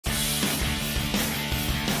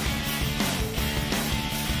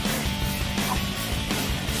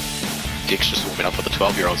dicks just warming up for the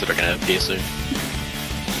 12-year-olds that are going to appear soon.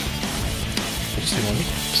 Just too long.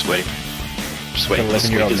 Just waiting. Just I've waiting got for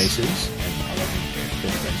 11-year-old squeakers. nieces, and I love them.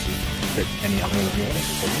 But any other 11-year-old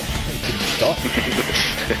nieces, they couldn't stop.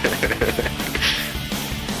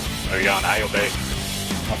 Are you going A or B?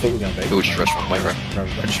 I thought we were going to be. We'll just rush one way, bro. No,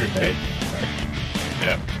 register B.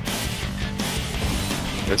 Yeah.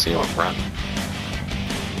 Let's see what run.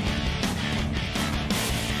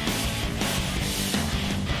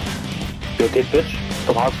 You're dead, bitch.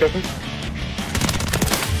 Stop hard scoping.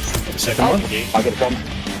 The second one. I get a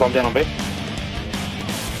bomb down on B.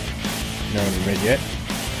 No one in red yet.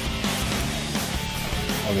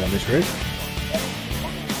 I'll be on this red.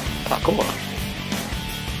 Parkour.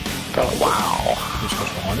 Oh, wow. Just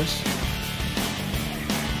cross behind us.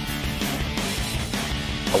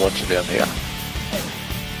 I'll watch you down here.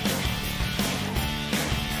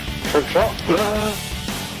 Trick shot.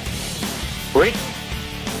 Wait.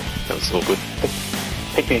 That was all good.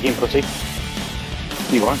 Pick me again, pussy.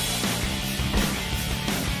 You won't.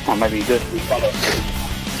 Oh, maybe you did.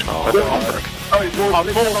 Oh, I'm broke. How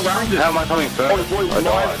am I coming first? I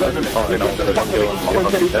died. I didn't fucking know what to do. I'm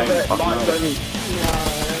fucking dang.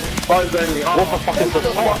 What the fuck is this?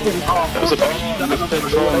 That was a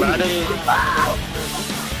bug.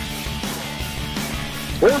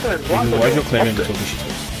 Why is your claiming talking shit to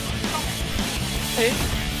us? Who?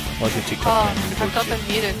 Why is your TikTok Oh, claiming I've got them shit?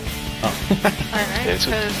 muted. Oh. I don't know, Yeah, it's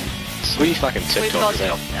because sweet fucking we've got... TikTokers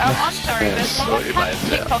out. I'm sorry, Yeah, there's a lot sorry, of mate,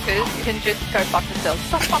 yeah. TikTokers who can just go fuck themselves.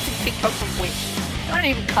 Stop fucking TikTok from which. Don't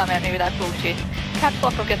even come at me with that bullshit. Caps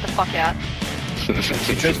lock or get the fuck out.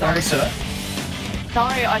 Just notice that. No,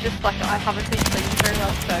 I just, like, I haven't been sleeping very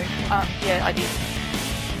well, so, yeah, I did.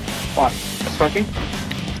 What? Smoking?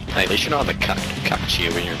 Hey, they should know the cuck cheer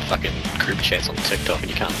when you're in fucking group chats on TikTok and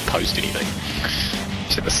you can't post anything.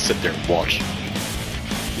 Just have to sit there and watch.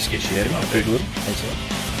 Just get shit out of it. Good. Thanks a lot.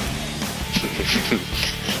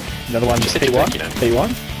 Another one, Just hit your P1. back, you know. P1.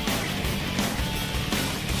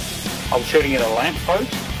 I'm shooting at a lamp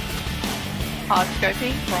post. Hard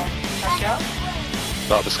scoping from Russia.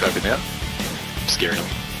 Oh, the scoping out. Scaring them.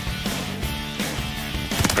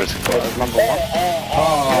 Pressing That was fire. number one.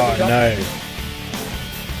 Oh, no.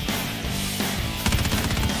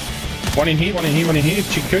 One in here,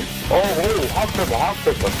 chicken coop. Oh, hard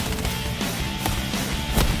stripper.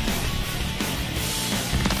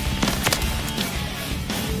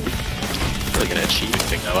 Really gonna achieve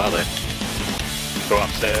anything though, are they? Go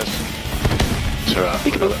upstairs. It's alright.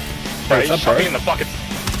 Bro, Right, it's up, shot bro. me in the fucking...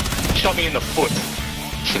 Shot me in the foot.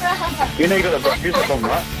 You know you got a brush music on,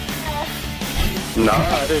 right? No,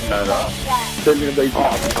 I didn't know that.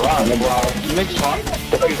 Next time.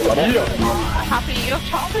 Happy, your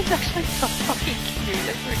child is actually so fucking cute,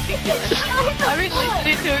 it's ridiculous. I've been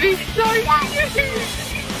listening to him, he's so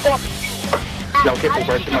cute! No, careful,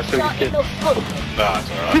 bro. She might steal your kid. Nah, it's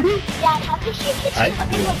alright. Hey,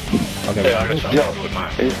 I'll go Yeah, I back. got shot in the foot,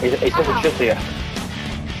 mate. He's talking shit here.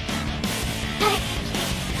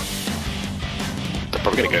 They're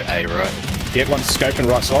probably gonna go A, right? Get one scoping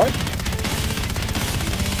right side.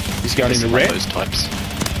 He's going into red. Those types.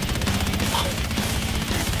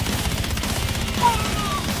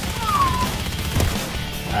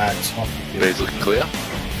 Top. B's looking clear.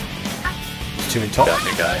 There's two in top. Down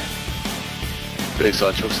the guy. B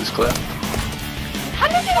side chooks is clear. How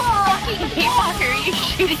did you fucking hit marker? Are you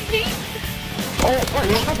shitting me? Oh, wait,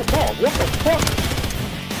 he's got the ball. What the fuck?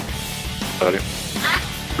 Got him.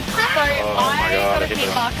 So I my God, got I a hit hit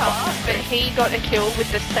him. marker, but he got a kill with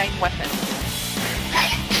the same weapon.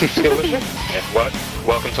 Yeah,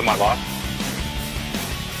 welcome to my life.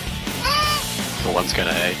 The one's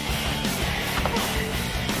gonna A.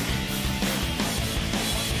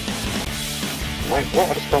 Wait, what?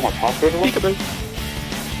 I just spelled my password wrong? Peekaboo.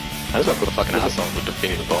 How's that got a fucking asshole with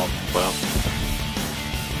defending the bomb? Wow.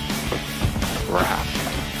 Raph.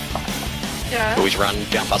 Yeah. Always run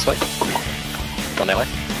down busway. Gone that way.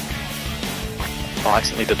 Oh, I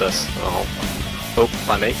accidentally did this. Oh. Oh,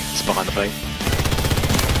 by me. It's behind the thing.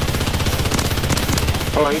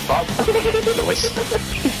 Oh, he's up. Noise.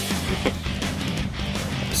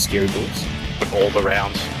 Scary bullets. All the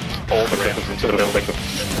rounds into the building.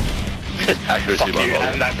 Accuracy Fuck by you,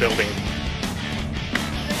 volume. and that building.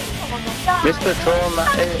 Mr.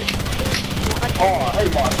 Traumatic. Oh, hey,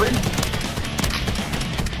 my friend.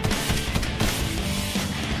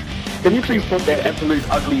 Can you please put that absolute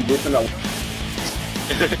ugly weapon on?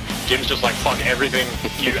 Jim's just like, fuck everything,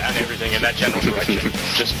 you and everything in that general direction.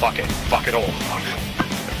 Just fuck it. Fuck it all.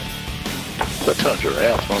 That turns your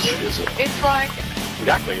ass once you use it. It's like,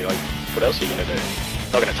 Exactly, like, what else are you gonna do?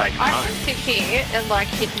 Not gonna take I time. can sit here and like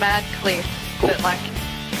hit mad clips, but like,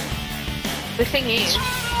 The thing is,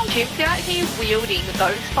 Jim's out here wielding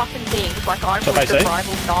those fucking things like I'm So with the basically-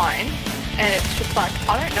 rival 9, and it's just like,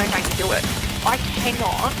 I don't know how you do it. I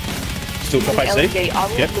cannot Still use top an 8C? LED. I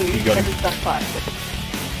will Yep, lose you got every him. gunfight.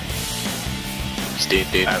 Just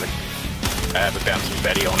dead. I have a bouncing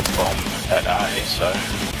Betty on bomb at A, so...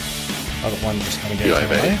 I've got one just coming down You the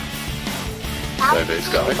over way. Baby's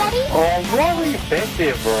going. Oh, why were you back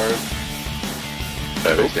there, bro?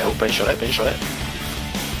 Baby's down. Being shot at.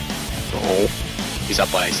 Oh. He's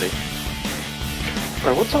up by AC.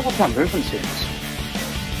 Bro, what's up with my movement sense?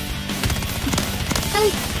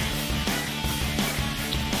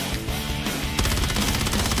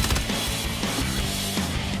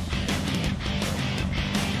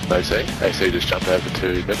 AC just jumped over to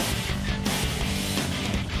middle.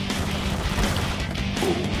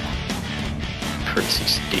 Prince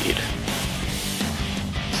is dead.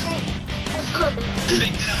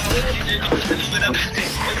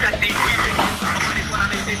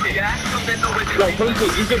 Like,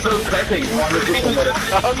 you get so clapping. Oh,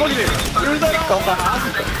 look at him. You're that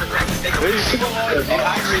He's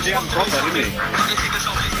angry down proper, isn't he?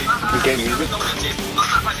 You get music?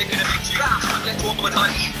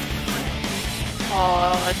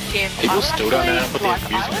 Oh, Jim. People I would still don't know how to put their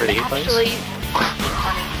actually, music I pretty would headphones. actually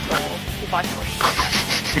uninstall if I could.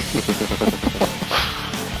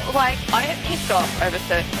 Like, I get pissed off over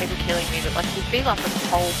certain people killing me, but like, you'd be like a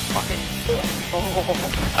whole fucking...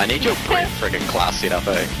 Oh. I need your Brim friggin' class set up,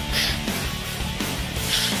 eh?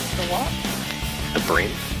 The what? The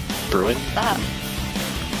Brim? Bruin? That?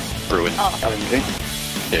 Bruin. Oh. LMG.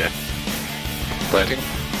 Yeah. Planting.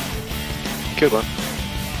 Killed one.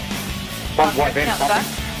 One white van, Out the back.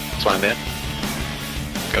 It's one there.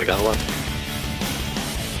 Got another one.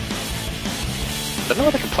 I don't know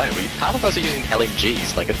what they can play with. Half of us are using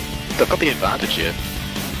LMGs, like, they've got the advantage here.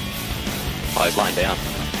 Oh, he's lying down.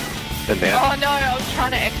 And there. Oh no, I was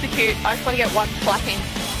trying to execute. I just want to get one slapping.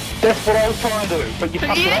 That's what I was trying to do, but you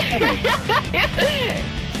fucked it up for me.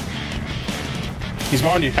 He's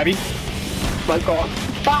behind you, Abby. My God.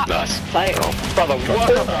 Fuck! Nice. Play it. Oh, Brother, what?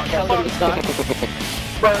 Callouts died.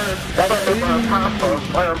 Brother,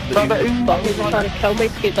 Trying to kill me,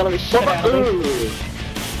 skip on his shit out of me.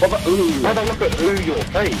 Brother, look at your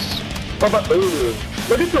face. Brother,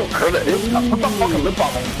 look at your credit. Put the fucking lip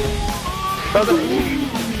balm on. Brother,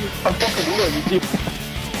 I'm fucking weird, you did.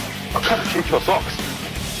 I can't check your socks.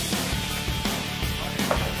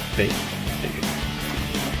 B.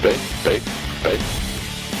 bait.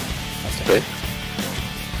 That's Bait.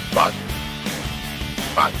 Fine.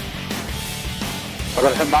 I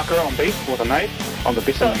got a hit marker on B with a nade. I'm the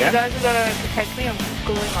best So in the you game. guys are gonna protect me, I'm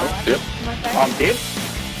gluing my life Yep. to my face. I'm dead.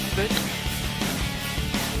 Good.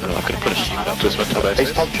 I'm gonna put a shield up to his top He's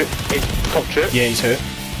ace. top chip. He's top chip. Yeah, he's hurt.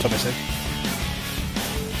 Top AC.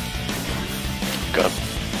 Got him.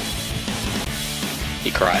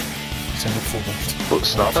 He cried. Send it full left. Look,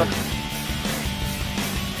 sniper.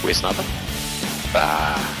 Where's sniper?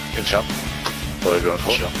 Good shot. What are you going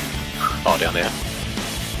for? Oh, down there.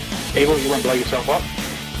 Evil, you won't blow yourself up.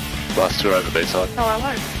 Last two over B side. No, I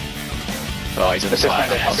won't. Oh, he's in the It's just side.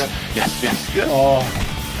 like Yes. that, Yes. Oh,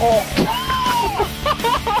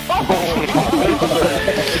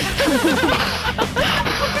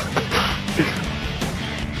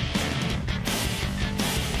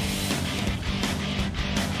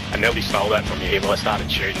 I nearly stole that from you, Evil. I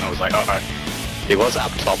started shooting. I was like, oh, He was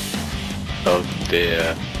up top of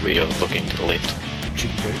the where you're looking to the left.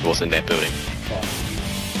 chicken He boot. was in that building.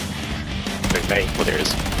 with me. Well, there it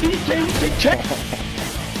is.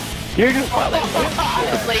 You just I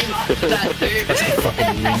leave that too. That's the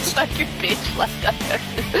fucking rinse. Like a bitch, like that.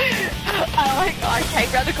 I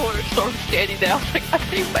came round the corner and saw him standing there. I was like, I've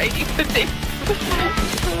been waiting for this.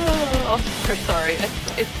 Oh, I'm so sorry.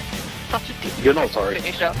 It's such a difficult You're not sorry.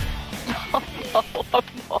 finisher. No, I'm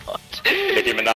not. Hit him enough.